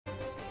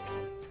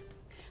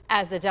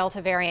As the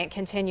Delta variant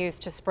continues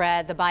to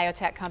spread, the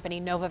biotech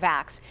company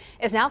Novavax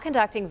is now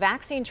conducting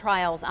vaccine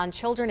trials on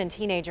children and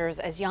teenagers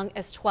as young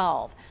as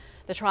 12.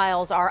 The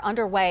trials are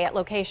underway at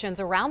locations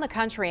around the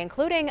country,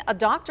 including a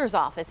doctor's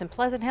office in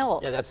Pleasant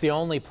Hills. Yeah, that's the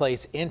only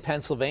place in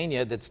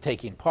Pennsylvania that's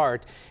taking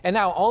part. And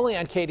now only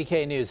on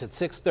KDKA News at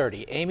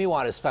 6:30, Amy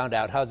Wadas found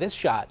out how this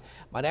shot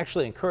might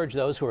actually encourage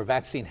those who are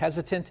vaccine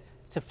hesitant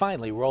to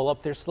finally roll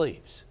up their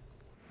sleeves.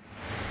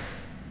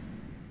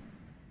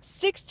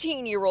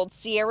 16-year-old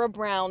Sierra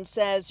Brown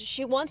says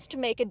she wants to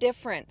make a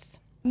difference.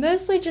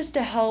 Mostly just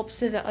to help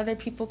so that other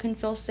people can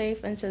feel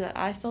safe and so that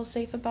I feel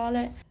safe about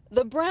it.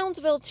 The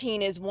Brownsville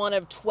teen is one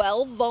of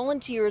 12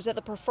 volunteers at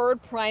the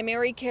Preferred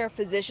Primary Care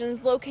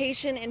Physicians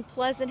location in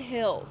Pleasant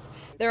Hills.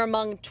 They're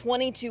among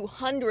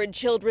 2,200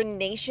 children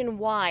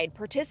nationwide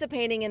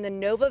participating in the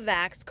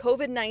Novavax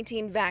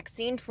COVID-19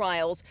 vaccine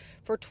trials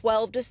for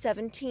 12 to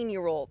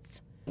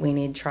 17-year-olds. We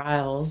need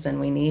trials and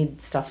we need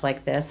stuff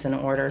like this in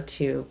order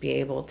to be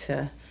able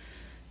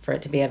for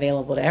it to be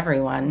available to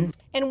everyone.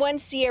 And when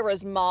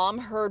Sierra's mom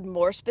heard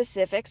more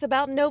specifics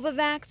about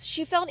Novavax,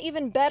 she felt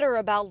even better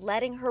about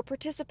letting her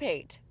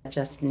participate.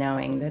 Just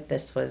knowing that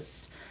this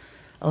was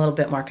a little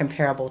bit more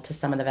comparable to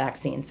some of the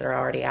vaccines that are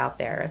already out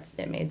there,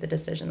 it made the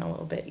decision a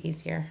little bit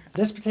easier.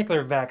 This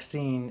particular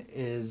vaccine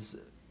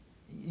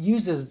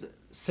uses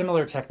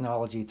similar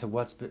technology to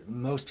what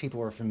most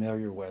people are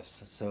familiar with.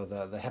 So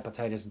the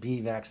hepatitis B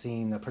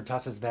vaccine, the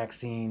pertussis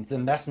vaccine, the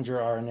messenger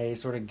RNA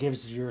sort of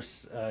gives your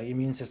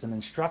immune system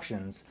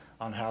instructions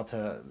on how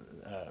to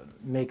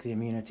make the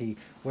immunity,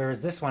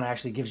 whereas this one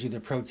actually gives you the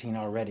protein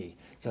already.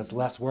 So it's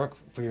less work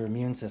for your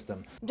immune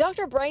system.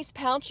 Dr. Bryce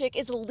Palchik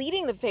is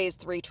leading the phase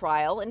 3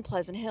 trial in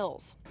Pleasant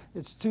Hills.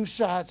 It's 2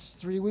 shots,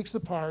 3 weeks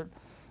apart.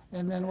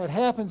 And then what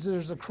happens is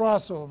there's a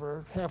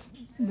crossover.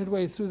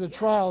 Midway through the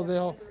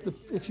trial,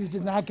 if you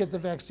did not get the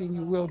vaccine,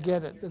 you will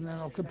get it, and then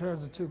they'll compare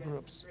the 2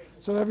 groups.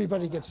 So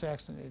everybody gets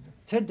vaccinated.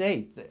 To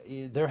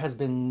date, there has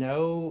been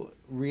no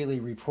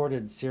really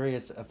reported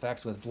serious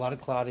effects with blood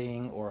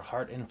clotting or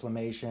heart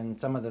inflammation.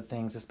 Some of the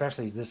things,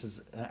 especially this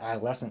is an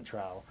adolescent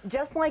trial.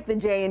 Just like the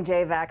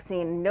J&J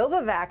vaccine,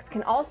 Novavax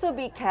can also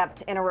be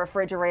kept in a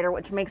refrigerator,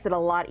 which makes it a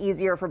lot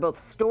easier for both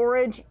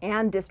storage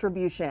and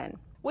distribution.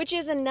 Which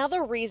is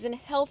another reason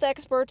health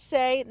experts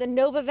say the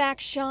Novavax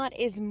shot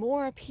is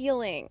more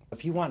appealing.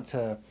 If you want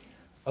to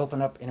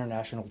open up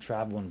international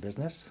travel and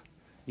business,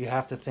 you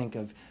have to think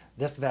of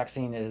this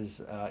vaccine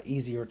is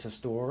easier to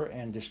store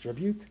and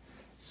distribute.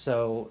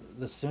 So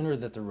the sooner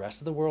that the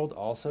rest of the world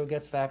also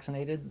gets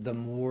vaccinated, the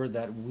more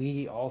that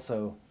we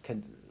also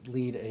can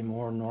lead a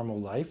more normal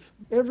life.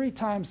 Every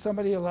time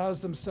somebody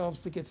allows themselves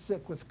to get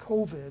sick with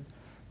COVID,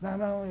 not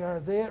only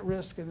are they at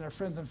risk and their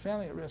friends and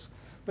family at risk,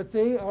 but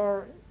they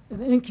are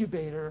an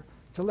incubator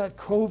to let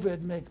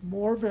COVID make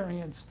more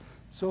variants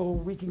so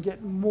we can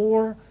get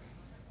more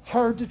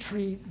hard to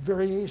treat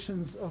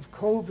variations of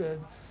COVID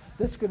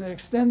that's going to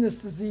extend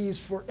this disease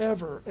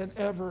forever and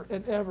ever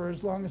and ever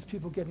as long as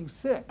people getting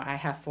sick. I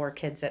have 4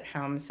 kids at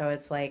home, so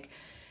it's like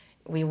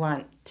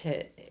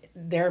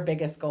their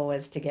biggest goal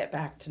is to get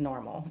back to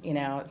normal,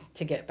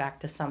 to get back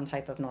to some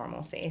type of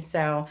normalcy.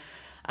 So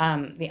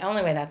the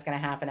only way that's going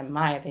to happen, in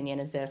my opinion,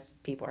 is if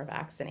people are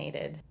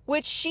vaccinated.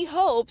 Which she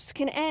hopes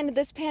can end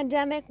this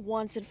pandemic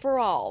once and for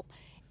all.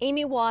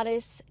 Amy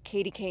Wadas,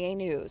 KDKA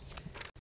News.